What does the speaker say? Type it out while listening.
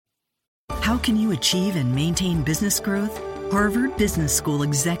How can you achieve and maintain business growth? Harvard Business School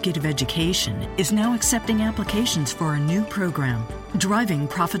Executive Education is now accepting applications for a new program, Driving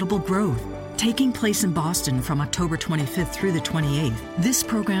Profitable Growth. Taking place in Boston from October 25th through the 28th, this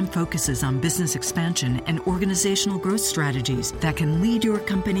program focuses on business expansion and organizational growth strategies that can lead your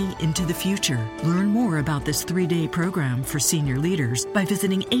company into the future. Learn more about this 3-day program for senior leaders by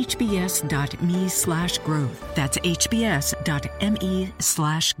visiting hbs.me/growth. That's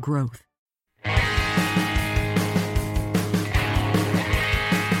hbs.me/growth.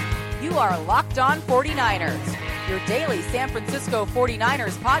 You are Locked On 49ers, your daily San Francisco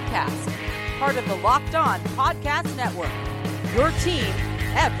 49ers podcast. Part of the Locked On Podcast Network, your team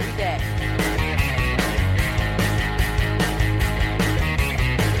every day.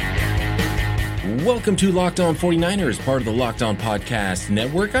 Welcome to Locked On 49ers, part of the Locked On Podcast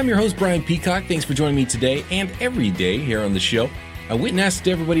Network. I'm your host, Brian Peacock. Thanks for joining me today and every day here on the show. I went and asked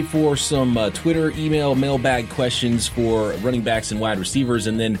everybody for some Twitter, email, mailbag questions for running backs and wide receivers,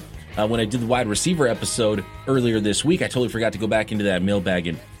 and then when I did the wide receiver episode earlier this week, I totally forgot to go back into that mailbag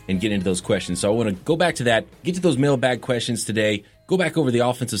and get into those questions. So I want to go back to that, get to those mailbag questions today, go back over the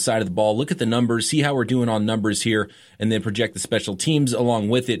offensive side of the ball, look at the numbers, see how we're doing on numbers here, and then project the special teams along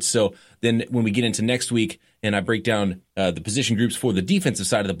with it. So then when we get into next week and I break down the position groups for the defensive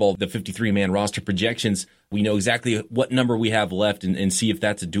side of the ball, the 53-man roster projections, we know exactly what number we have left and see if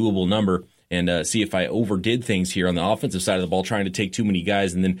that's a doable number. And see if I overdid things here on the offensive side of the ball, trying to take too many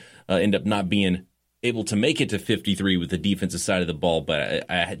guys and then end up not being able to make it to 53 with the defensive side of the ball.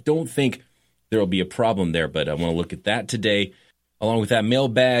 But I don't think there will be a problem there. But I want to look at that today. Along with that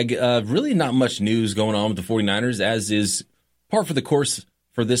mailbag, really not much news going on with the 49ers, as is par for the course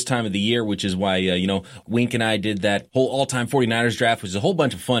for this time of the year, which is why, Wink and I did that whole all-time 49ers draft, which is a whole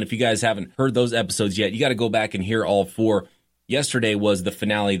bunch of fun. If you guys haven't heard those episodes yet, you got to go back and hear all four. Yesterday was the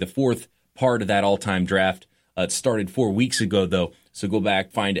finale, the fourth part of that all-time draft. It started 4 weeks ago, though, so go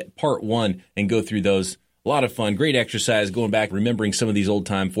back, find part one, and go through those. A lot of fun, great exercise, going back, remembering some of these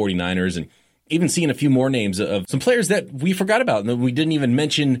old-time 49ers, and even seeing a few more names of some players that we forgot about and that we didn't even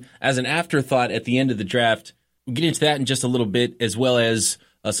mention as an afterthought at the end of the draft. We'll get into that in just a little bit, as well as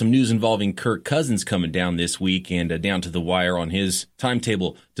some news involving Kirk Cousins coming down this week and down to the wire on his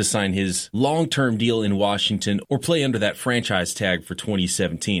timetable to sign his long-term deal in Washington or play under that franchise tag for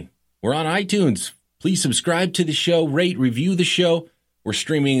 2017. We're on iTunes. Please subscribe to the show, rate, review the show. We're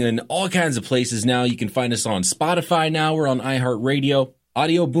streaming in all kinds of places now. You can find us on Spotify now. We're on iHeartRadio,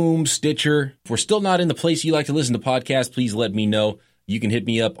 Audio Boom, Stitcher. If we're still not in the place you like to listen to podcasts, please let me know. You can hit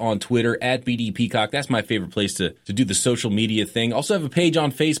me up on Twitter at BD Peacock. That's my favorite place to do the social media thing. Also have a page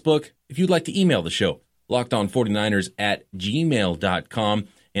on Facebook if you'd like to email the show, lockedon49ers@gmail.com.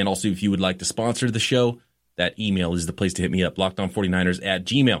 And also if you would like to sponsor the show, that email is the place to hit me up,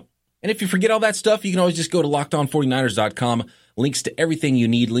 lockedon49ers@gmail.com. And if you forget all that stuff, you can always just go to lockedon49ers.com. Links to everything you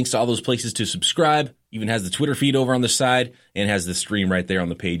need, links to all those places to subscribe. Even has the Twitter feed over on the side and has the stream right there on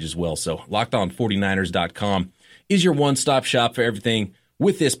the page as well. So lockedon49ers.com is your one-stop shop for everything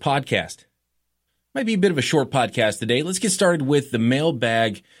with this podcast. Might be a bit of a short podcast today. Let's get started with the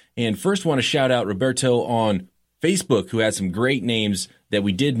mailbag. And first want to shout out Roberto on Facebook, who had some great names that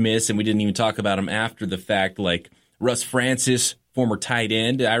we did miss, and we didn't even talk about them after the fact, like Russ Francis, former tight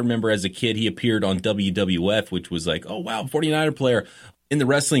end. I remember as a kid, he appeared on WWF, which was like, oh, wow, 49er player in the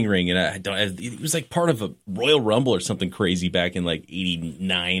wrestling ring. And it was like part of a Royal Rumble or something crazy back in like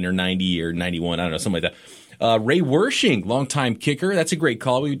 89 or 90 or 91. I don't know, something like that. Ray Wersching, longtime kicker. That's a great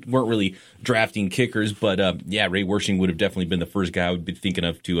call. We weren't really drafting kickers, but Ray Wersching would have definitely been the first guy I would be thinking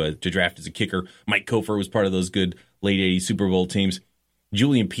of to draft as a kicker. Mike Kofer was part of those good late 80s Super Bowl teams.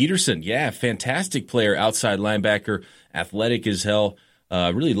 Julian Peterson, fantastic player, outside linebacker, athletic as hell.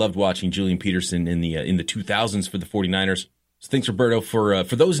 Really loved watching Julian Peterson in the 2000s for the 49ers. So thanks, Roberto,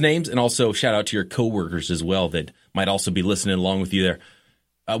 for those names, and also shout out to your coworkers as well that might also be listening along with you there.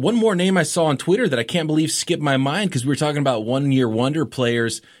 One more name I saw on Twitter that I can't believe skipped my mind, because we were talking about one-year wonder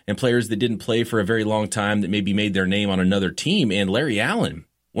players and players that didn't play for a very long time that maybe made their name on another team, and Larry Allen,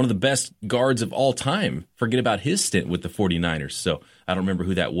 one of the best guards of all time. Forget about his stint with the 49ers. So I don't remember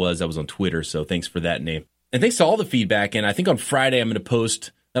who that was. That was on Twitter, so thanks for that name. And thanks to all the feedback. And I think on Friday I'm going to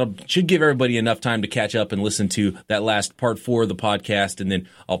post, that should give everybody enough time to catch up and listen to that last part 4 of the podcast. And then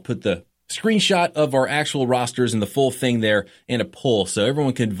I'll put the screenshot of our actual rosters and the full thing there in a poll, so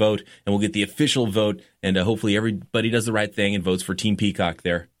everyone can vote, and we'll get the official vote. And hopefully everybody does the right thing and votes for Team Peacock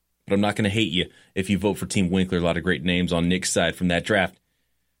there. But I'm not going to hate you if you vote for Team Winkler. A lot of great names on Nick's side from that draft.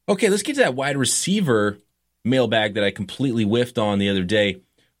 Okay, let's get to that wide receiver mailbag that I completely whiffed on the other day.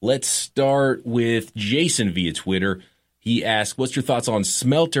 Let's start with Jason via Twitter. He asked, what's your thoughts on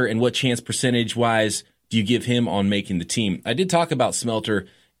Smelter and what chance percentage-wise do you give him on making the team? I did talk about Smelter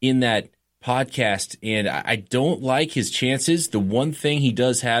in that podcast, and I don't like his chances. The one thing he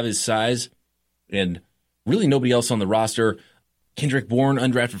does have is size, and really nobody else on the roster. Kendrick Bourne,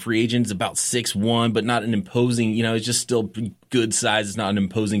 undrafted free agent, is about 6'1", but not an imposing, it's just still good size. It's not an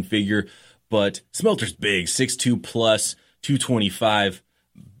imposing figure. But Smelter's big, 6'2 plus, 225,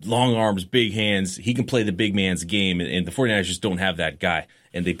 long arms, big hands. He can play the big man's game, and the 49ers just don't have that guy.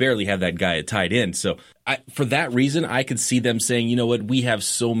 And they barely have that guy at tight end. So for that reason, I could see them saying, you know what, we have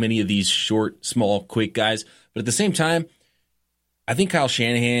so many of these short, small, quick guys. But at the same time, I think Kyle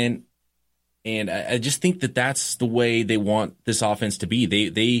Shanahan, and I just think that that's the way they want this offense to be.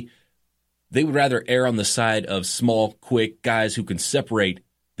 They would rather err on the side of small, quick guys who can separate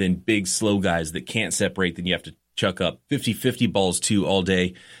than big, slow guys that can't separate. Then you have to chuck up 50-50 balls to all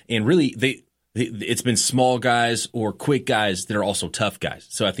day. And really, it's been small guys or quick guys that are also tough guys.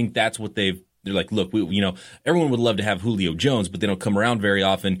 So I think that's what they're like, look, everyone would love to have Julio Jones, but they don't come around very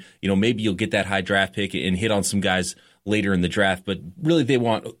often. Maybe you'll get that high draft pick and hit on some guys later in the draft, but really they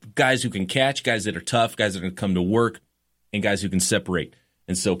want guys who can catch, guys that are tough, guys that are going to come to work, and guys who can separate.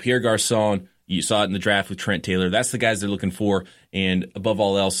 And so Pierre Garçon, you saw it in the draft with Trent Taylor. That's the guys they're looking for. And above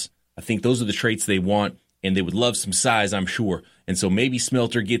all else, I think those are the traits they want, and they would love some size, I'm sure. And so maybe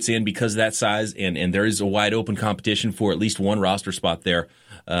Smelter gets in because of that size, and there is a wide open competition for at least one roster spot there.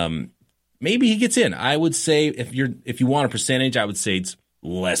 Maybe he gets in. I would say if you want a percentage, I would say it's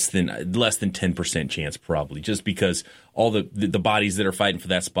less than 10% chance probably, just because all the bodies that are fighting for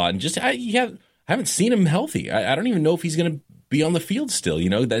that spot, and just I haven't seen him healthy. I don't even know if he's going to be on the field still.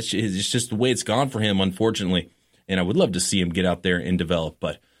 It's just the way it's gone for him, unfortunately. And I would love to see him get out there and develop,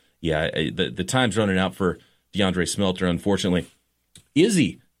 but yeah, the time's running out for DeAndre Smelter, unfortunately.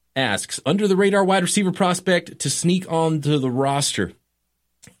 Izzy asks, under the radar wide receiver prospect to sneak onto the roster.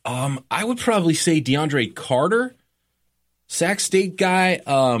 I would probably say DeAndre Carter. Sac State guy,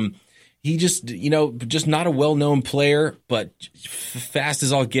 he just not a well-known player, but fast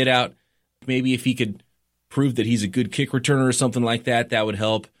as all get out. Maybe if he could prove that he's a good kick returner or something like that, that would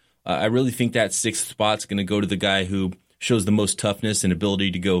help. I really think that sixth spot's going to go to the guy who shows the most toughness and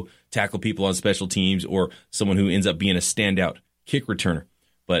ability to go tackle people on special teams, or someone who ends up being a standout kick returner.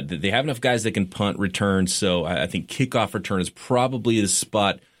 But they have enough guys that can punt, return, so I think kickoff return is probably the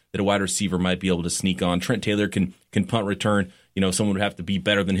spot that a wide receiver might be able to sneak on. Trent Taylor can punt return. Someone would have to be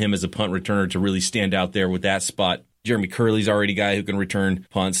better than him as a punt returner to really stand out there with that spot. Jeremy Curley's already a guy who can return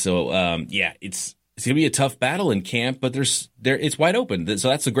punts. So, it's going to be a tough battle in camp, but it's wide open. So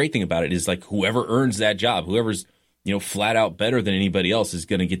that's the great thing about it, is like whoever earns that job, whoever's, flat out better than anybody else is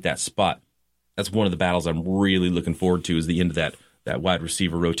going to get that spot. That's one of the battles I'm really looking forward to, is the end of that wide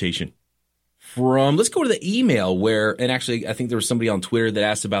receiver rotation. Let's go to the email and actually I think there was somebody on Twitter that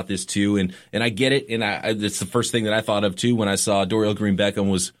asked about this too, and I get it, and it's the first thing that I thought of too when I saw Dorial Green-Beckham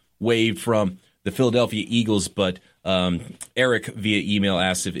was waived from the Philadelphia Eagles, but Eric via email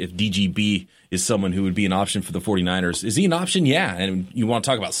asked if DGB is someone who would be an option for the 49ers. Is he an option? Yeah, and you want to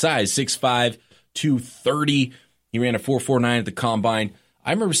talk about size, 6'5", 230. He ran a 4.49 at the Combine.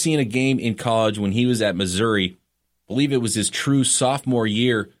 I remember seeing a game in college when he was at Missouri. I believe it was his true sophomore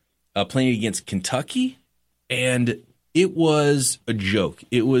year, playing against Kentucky, and it was a joke.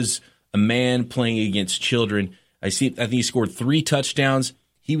 It was a man playing against children. I think he scored 3 touchdowns.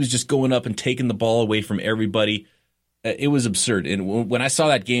 He was just going up and taking the ball away from everybody. It was absurd. And when I saw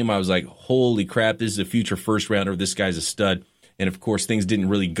that game, I was like, holy crap, this is a future first rounder. This guy's a stud. And of course, things didn't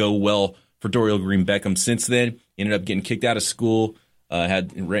really go well for Dorial Green-Beckham since then. He ended up getting kicked out of school,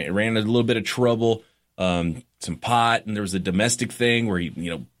 ran into a little bit of trouble, some pot, and there was a domestic thing where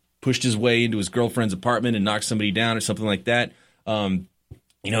he, pushed his way into his girlfriend's apartment and knocked somebody down or something like that.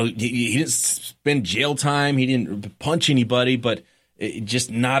 He didn't spend jail time. He didn't punch anybody, but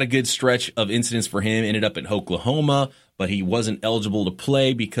just not a good stretch of incidents for him. Ended up in Oklahoma, but he wasn't eligible to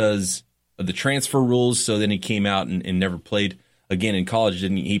play because of the transfer rules. So then he came out and never played again in college.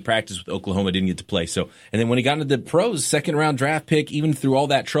 He practiced with Oklahoma, didn't get to play. So, and then when he got into the pros, second-round draft pick, even through all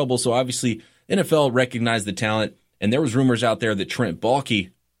that trouble. So obviously NFL recognized the talent, and there was rumors out there that Trent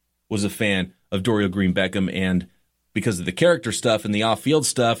Baalke was a fan of Dorial Green-Beckham, and because of the character stuff and the off-field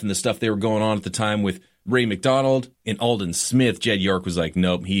stuff and the stuff they were going on at the time with Ray McDonald and Aldon Smith, Jed York was like,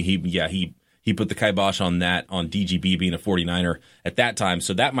 nope, he put the kibosh on that, on DGB being a 49er at that time.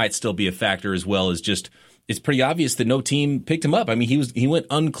 So that might still be a factor, as well as just it's pretty obvious that no team picked him up. I mean, he went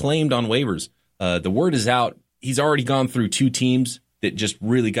unclaimed on waivers. The word is out. He's already gone through 2 teams that just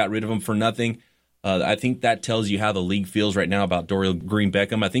really got rid of him for nothing. I think that tells you how the league feels right now about Dorial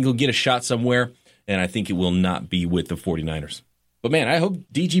Green-Beckham. I think he'll get a shot somewhere, and I think it will not be with the 49ers. But, man, I hope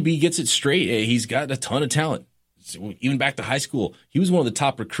DGB gets it straight. He's got a ton of talent. Even back to high school, he was one of the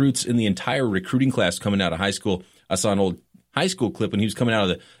top recruits in the entire recruiting class coming out of high school. I saw an old high school clip when he was coming out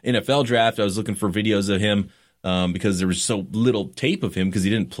of the NFL draft. I was looking for videos of him because there was so little tape of him because he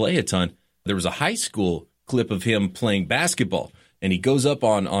didn't play a ton. There was a high school clip of him playing basketball, and he goes up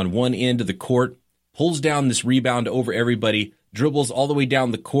on one end of the court, pulls down this rebound over everybody, dribbles all the way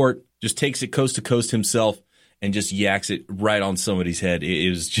down the court, just takes it coast to coast himself, and just yaks it right on somebody's head. It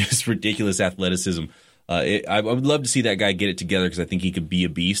was just ridiculous athleticism. I would love to see that guy get it together because I think he could be a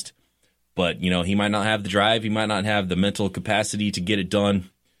beast. But, he might not have the drive. He might not have the mental capacity to get it done.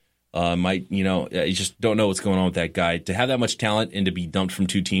 You just don't know what's going on with that guy. To have that much talent and to be dumped from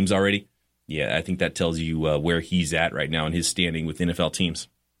 2 teams already, yeah, I think that tells you where he's at right now in his standing with NFL teams.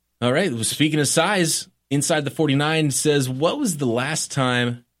 All right, speaking of size, Inside the 49 says, what was the last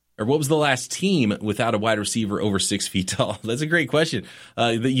team without a wide receiver over 6 feet tall? That's a great question.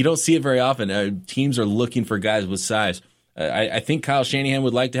 You don't see it very often. Teams are looking for guys with size. I think Kyle Shanahan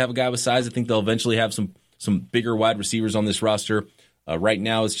would like to have a guy with size. I think they'll eventually have some bigger wide receivers on this roster. Right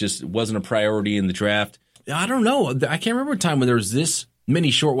now, it wasn't a priority in the draft. I don't know. I can't remember a time when there was this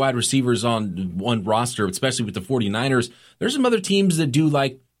many short wide receivers on one roster, especially with the 49ers. There's some other teams that do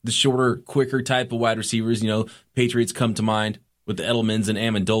like the shorter, quicker type of wide receivers. Patriots come to mind with the Edelmans and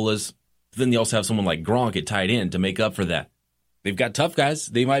Amendolas. Then they also have someone like Gronk at tight end to make up for that. They've got tough guys.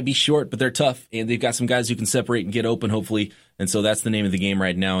 They might be short, but they're tough. And they've got some guys who can separate and get open, hopefully. And so that's the name of the game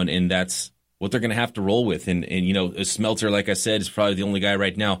right now, and that's what they're going to have to roll with. And Smelter, like I said, is probably the only guy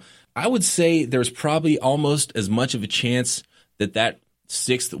right now. I would say there's probably almost as much of a chance that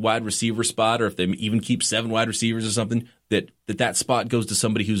 6th wide receiver spot, or if they even keep 7 wide receivers or something, that spot goes to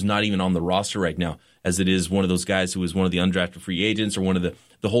somebody who's not even on the roster right now, as it is one of those guys who is one of the undrafted free agents or one of the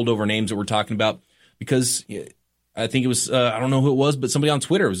holdover names that we're talking about. Because I think it was, I don't know who it was, but somebody on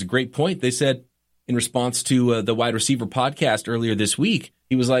Twitter, it was a great point. They said in response to the wide receiver podcast earlier this week,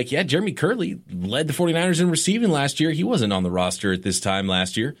 he was like, yeah, Jeremy Curley led the 49ers in receiving last year. He wasn't on the roster at this time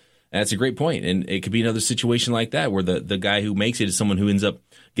last year. And that's a great point. And it could be another situation like that where the guy who makes it is someone who ends up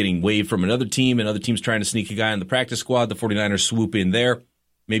getting waived from another team, and other teams trying to sneak a guy on the practice squad. The 49ers swoop in there,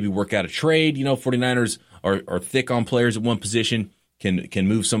 maybe work out a trade. 49ers are thick on players at one position, can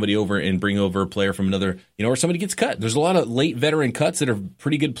move somebody over and bring over a player from another, or somebody gets cut. There's a lot of late veteran cuts that are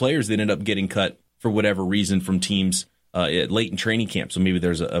pretty good players that end up getting cut for whatever reason from teams late in training camp. So maybe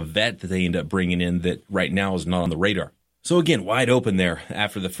there's a vet that they end up bringing in that right now is not on the radar. So again, wide open there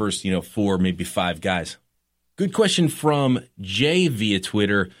after the first, 4, maybe 5 guys. Good question from Jay via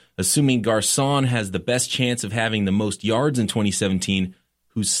Twitter. Assuming Garcon has the best chance of having the most yards in 2017,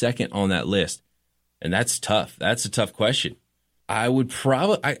 who's second on that list? And that's tough. That's a tough question. I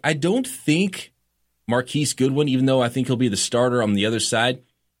don't think Marquise Goodwin, even though I think he'll be the starter on the other side,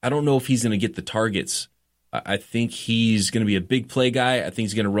 I don't know if he's going to get the targets. I think he's going to be a big play guy. I think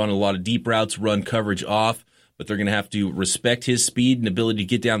he's going to run a lot of deep routes, run coverage off, but they're going to have to respect his speed and ability to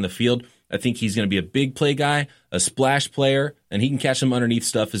get down the field. I think he's going to be a big play guy, a splash player, and he can catch some underneath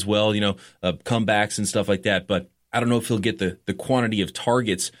stuff as well, comebacks and stuff like that. But I don't know if he'll get the quantity of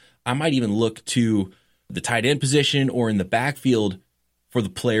targets. I might even look to the tight end position or in the backfield for the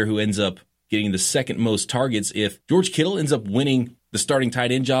player who ends up getting the second most targets. If George Kittle ends up winning the starting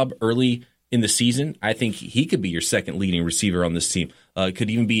tight end job early in the season, I think he could be your second leading receiver on this team. Could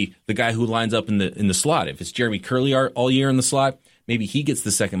even be the guy who lines up in the slot. If it's Jeremy Curley all year in the slot, maybe he gets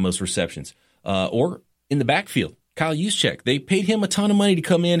the second most receptions. Or in the backfield, Kyle Juszczyk. They paid him a ton of money to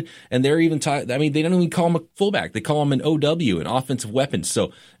come in, and they're even they don't even call him a fullback. They call him an OW, an offensive weapon.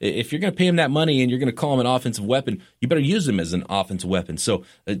 So if you're going to pay him that money and you're going to call him an offensive weapon, you better use him as an offensive weapon. So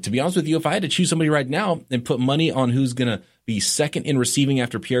to be honest with you, if I had to choose somebody right now and put money on who's going to be second in receiving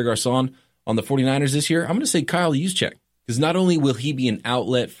after Pierre Garcon on the 49ers this year, I'm going to say Kyle Juszczyk. Because not only will he be an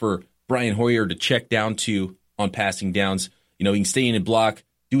outlet for Brian Hoyer to check down to on passing downs, he can stay in and block,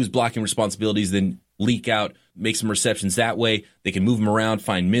 do his blocking responsibilities, then leak out, make some receptions that way. They can move him around,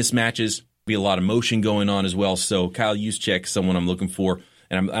 find mismatches, be a lot of motion going on as well. So Kyle Juszczyk is someone I'm looking for,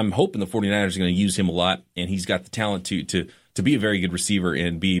 and I'm hoping the 49ers are going to use him a lot, and he's got the talent to be a very good receiver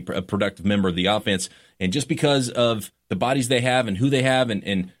and be a productive member of the offense. And just because of the bodies they have and who they have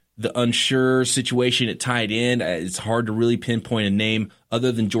and the unsure situation at tight end, it's hard to really pinpoint a name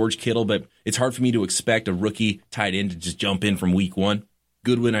other than George Kittle, but it's hard for me to expect a rookie tight end to just jump in from week one.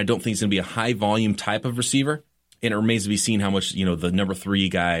 Goodwin, I don't think is going to be a high-volume type of receiver, and it remains to be seen how much the number 3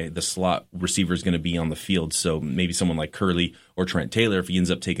 guy, the slot receiver, is going to be on the field. So maybe someone like Curley or Trent Taylor, if he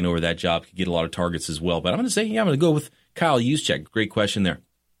ends up taking over that job, could get a lot of targets as well. But I'm going to say, I'm going to go with Kyle Juszczyk. Great question there.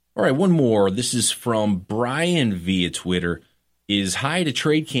 All right, one more. This is from Brian via Twitter. Is Hyde a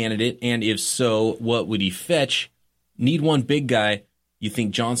trade candidate? And if so, what would he fetch? Need one big guy. You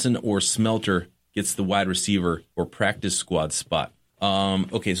think Johnson or Smelter gets the wide receiver or practice squad spot?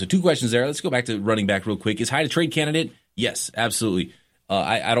 Okay, so two questions there. Let's go back to running back real quick. Is Hyde a trade candidate? Yes, absolutely.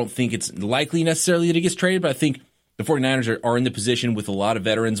 I don't think it's likely necessarily that he gets traded, but I think the 49ers are in the position with a lot of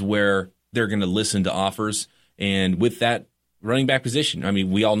veterans where they're going to listen to offers. And with that running back position, I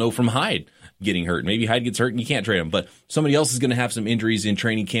mean, we all know from Hyde getting hurt. Maybe Hyde gets hurt and you can't trade him, but somebody else is going to have some injuries in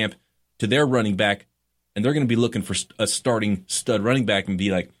training camp to their running back, and they're going to be looking for a starting stud running back and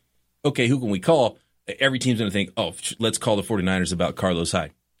be like, okay, who can we call? Every team's going to think, oh, let's call the 49ers about Carlos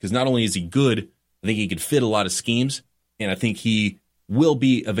Hyde. Because not only is he good, I think he could fit a lot of schemes, and I think he will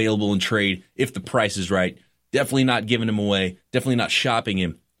be available in trade if the price is right. Definitely not giving him away, definitely not shopping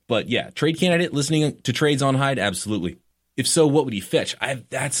him. But yeah, trade candidate, listening to trades on Hyde, absolutely. If so, what would he fetch?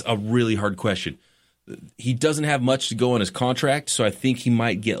 That's a really hard question. He doesn't have much to go on his contract, so I think he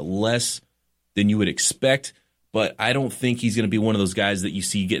might get less than you would expect, but I don't think he's going to be one of those guys that you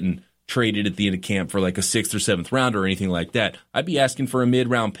see getting traded at the end of camp for like a 6th or 7th rounder or anything like that. I'd be asking for a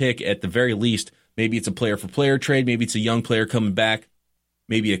mid-round pick at the very least. Maybe it's a player-for-player trade. Maybe it's a young player coming back.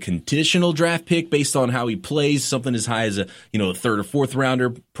 Maybe a conditional draft pick based on how he plays, something as high as a 3rd or 4th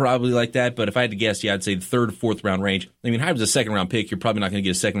rounder, probably like that. But if I had to guess, yeah, I'd say the 3rd or 4th round range. I mean, Hyde was a 2nd round pick. You're probably not going to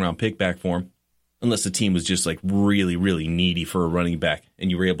get a 2nd round pick back for him unless the team was just like really, really needy for a running back and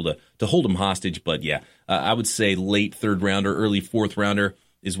you were able to hold him hostage. But yeah, I would say late 3rd rounder, early 4th rounder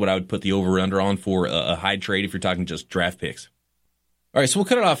is what I would put the over-under on for a Hyde trade if you're talking just draft picks. All right, so we'll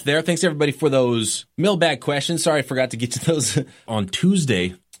cut it off there. Thanks, everybody, for those mailbag questions. Sorry, I forgot to get to those on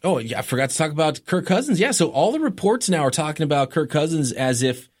Tuesday. Oh, yeah, I forgot to talk about Kirk Cousins. Yeah, so all the reports now are talking about Kirk Cousins as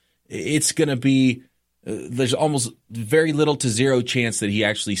if it's going to be there's almost very little to zero chance that he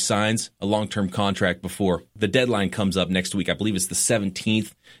actually signs a long-term contract before the deadline comes up next week. I believe it's the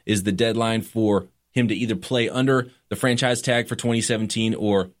 17th is the deadline for him to either play under the franchise tag for 2017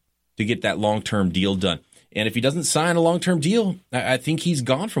 or to get that long-term deal done. And if he doesn't sign a long-term deal, I think he's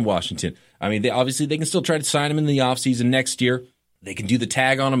gone from Washington. I mean, they can still try to sign him in the offseason next year. They can do the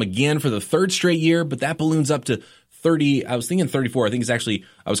tag on him again for the 3rd straight year, but that balloons up to 30. I was thinking 34. I think it's actually,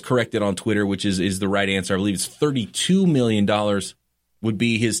 I was corrected on Twitter, which is the right answer. I believe it's $32 million would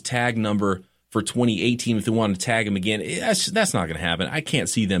be his tag number for 2018 if they want to tag him again. That's not going to happen. I can't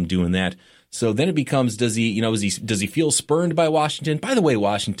see them doing that. So then it becomes, does he feel spurned by Washington? By the way,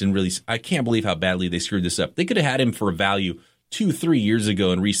 Washington really, I can't believe how badly they screwed this up. They could have had him for a value 2-3 years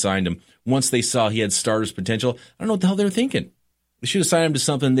ago and re-signed him once they saw he had starter's potential. I don't know what the hell they were thinking. They should have signed him to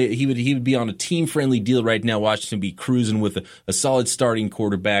something that he would be on a team-friendly deal right now. Washington be cruising with a solid starting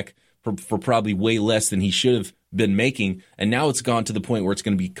quarterback for probably way less than he should have been making. And now it's gone to the point where it's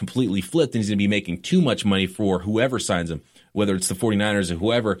going to be completely flipped and he's going to be making too much money for whoever signs him, whether it's the 49ers or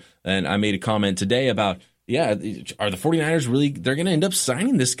whoever. And I made a comment today about, are the 49ers really, they're going to end up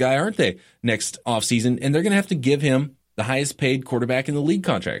signing this guy, aren't they, next offseason? And they're going to have to give him the highest paid quarterback in the league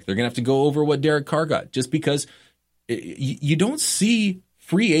contract. They're going to have to go over what Derek Carr got just because you don't see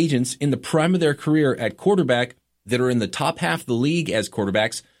free agents in the prime of their career at quarterback that are in the top half of the league as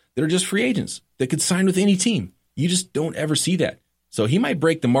quarterbacks that are just free agents that could sign with any team. You just don't ever see that. So he might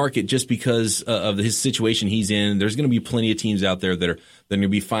break the market just because of his situation he's in. There's going to be plenty of teams out there that are going to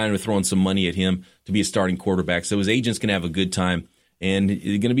be fine with throwing some money at him to be a starting quarterback. So his agent's going to have a good time, and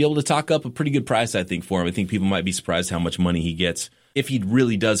you're going to be able to talk up a pretty good price, I think, for him. I think people might be surprised how much money he gets if he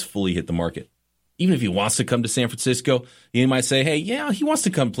really does fully hit the market. Even if he wants to come to San Francisco, he might say, hey, yeah, he wants to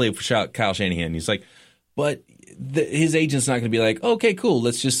come play for Kyle Shanahan. He's like, but his agent's not going to be like, okay, cool,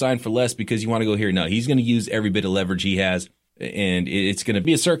 let's just sign for less because you want to go here. No, he's going to use every bit of leverage he has. And it's going to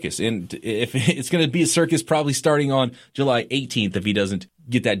be a circus. And if it's going to be a circus probably starting on July 18th if he doesn't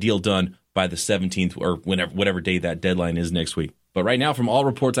get that deal done by the 17th or whatever day that deadline is next week. But right now, from all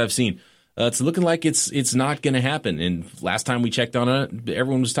reports I've seen, it's looking like it's not going to happen. And last time we checked on it,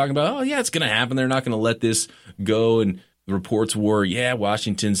 everyone was talking about, oh, yeah, it's going to happen. They're not going to let this go. And the reports were, yeah,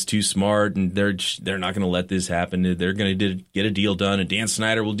 Washington's too smart, and they're not going to let this happen. They're going to get a deal done, and Dan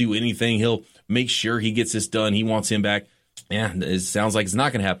Snyder will do anything. He'll make sure he gets this done. He wants him back. Yeah, it sounds like it's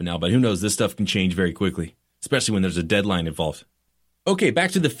not going to happen now, but who knows? This stuff can change very quickly, especially when there's a deadline involved. Okay,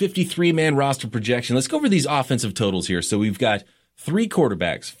 back to the 53-man roster projection. Let's go over these offensive totals here. So we've got 3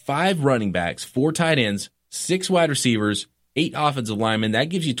 quarterbacks, 5 running backs, 4 tight ends, 6 wide receivers, 8 offensive linemen. That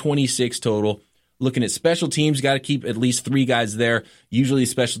gives you 26 total. Looking at special teams, got to keep at least 3 guys there. Usually a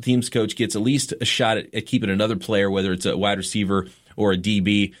special teams coach gets at least a shot at keeping another player, whether it's a wide receiver or a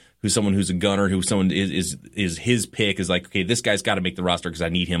DB. who's someone who's a gunner, who's someone is his pick is like, okay, this guy's got to make the roster because I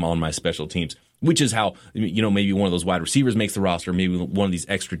need him on my special teams, which is how, maybe one of those wide receivers makes the roster, maybe one of these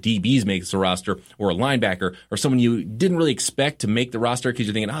extra DBs makes the roster, or a linebacker, or someone you didn't really expect to make the roster because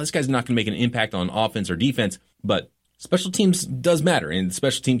you're thinking, this guy's not going to make an impact on offense or defense, but special teams does matter, and the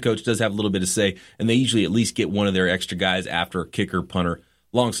special team coach does have a little bit of say, and they usually at least get one of their extra guys after kicker, punter,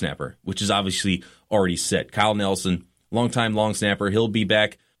 long snapper, which is obviously already set. Kyle Nelson, longtime long snapper, he'll be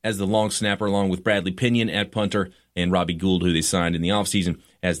back as the long snapper along with Bradley Pinion at punter and Robbie Gould, who they signed in the offseason,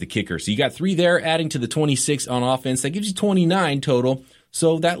 as the kicker. So you got 3 there, adding to the 26 on offense. That gives you 29 total,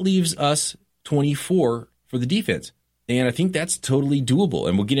 so that leaves us 24 for the defense. And I think that's totally doable,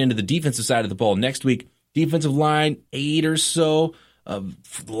 and we'll get into the defensive side of the ball next week. Defensive line, 8 or so. A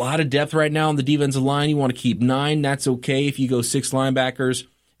lot of depth right now on the defensive line. You want to keep 9. That's okay if you go 6 linebackers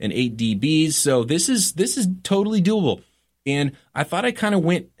and 8 DBs. So this is totally doable. And I thought I kind of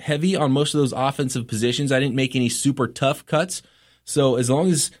went heavy on most of those offensive positions. I didn't make any super tough cuts. So as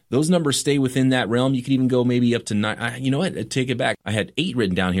long as those numbers stay within that realm, you could even go maybe up to 9. You know what? Take it back. I had 8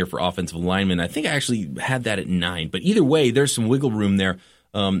 written down here for offensive linemen. I think I actually had that at 9. But either way, there's some wiggle room there.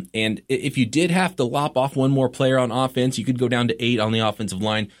 And if you did have to lop off one more player on offense, you could go down to 8 on the offensive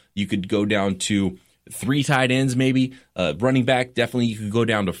line. You could go down to 3 tight ends maybe. Running back, definitely you could go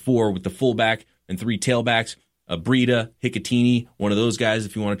down to 4 with the fullback and 3 tailbacks. Breida, Hicatini, one of those guys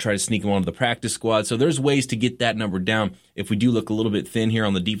if you want to try to sneak them onto the practice squad. So there's ways to get that number down if we do look a little bit thin here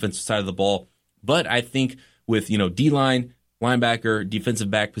on the defensive side of the ball. But I think with, D-line, linebacker, defensive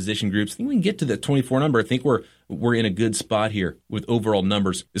back position groups, I think we can get to that 24 number. I think we're in a good spot here with overall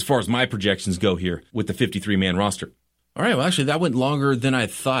numbers as far as my projections go here with the 53-man roster. All right, well, actually, that went longer than I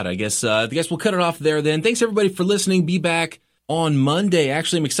thought. I guess we'll cut it off there then. Thanks, everybody, for listening. Be back on Monday.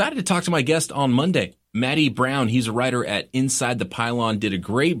 Actually, I'm excited to talk to my guest on Monday. Matty Brown, he's a writer at Inside the Pylon, did a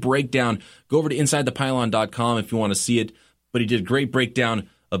great breakdown. Go over to InsideThePylon.com if you want to see it. But he did a great breakdown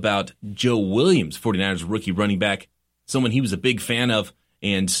about Joe Williams, 49ers rookie running back, someone he was a big fan of.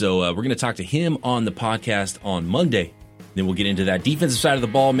 And so we're going to talk to him on the podcast on Monday. Then we'll get into that defensive side of the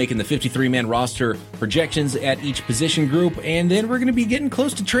ball, making the 53-man roster projections at each position group. And then we're going to be getting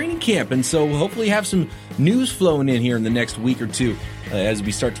close to training camp. And so we'll hopefully have some news flowing in here in the next week or two as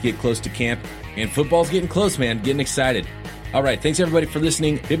we start to get close to camp. And football's getting close, man. Getting excited. All right. Thanks, everybody, for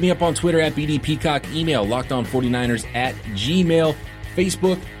listening. Hit me up on Twitter at BD Peacock. Email LockedOn49ers@gmail.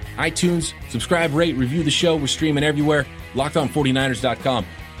 Facebook, iTunes. Subscribe, rate, review the show. We're streaming everywhere. LockedOn49ers.com.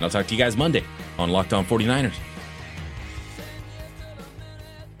 And I'll talk to you guys Monday on Locked On 49ers.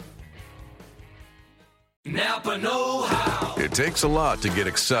 Napa know-how. It takes a lot to get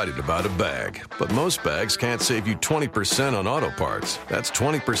excited about a bag, but most bags can't save you 20% on auto parts. That's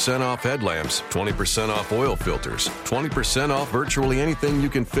 20% off headlamps, 20% off oil filters, 20% off virtually anything you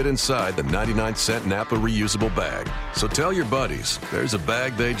can fit inside the 99-cent Napa reusable bag. So tell your buddies, there's a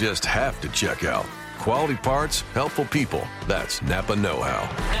bag they just have to check out. Quality parts, helpful people. That's Napa know-how.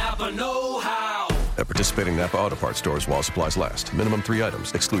 Napa know-how. At participating Napa Auto Parts stores while supplies last. Minimum 3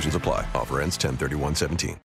 items. Exclusions apply. Offer ends 10/31/17.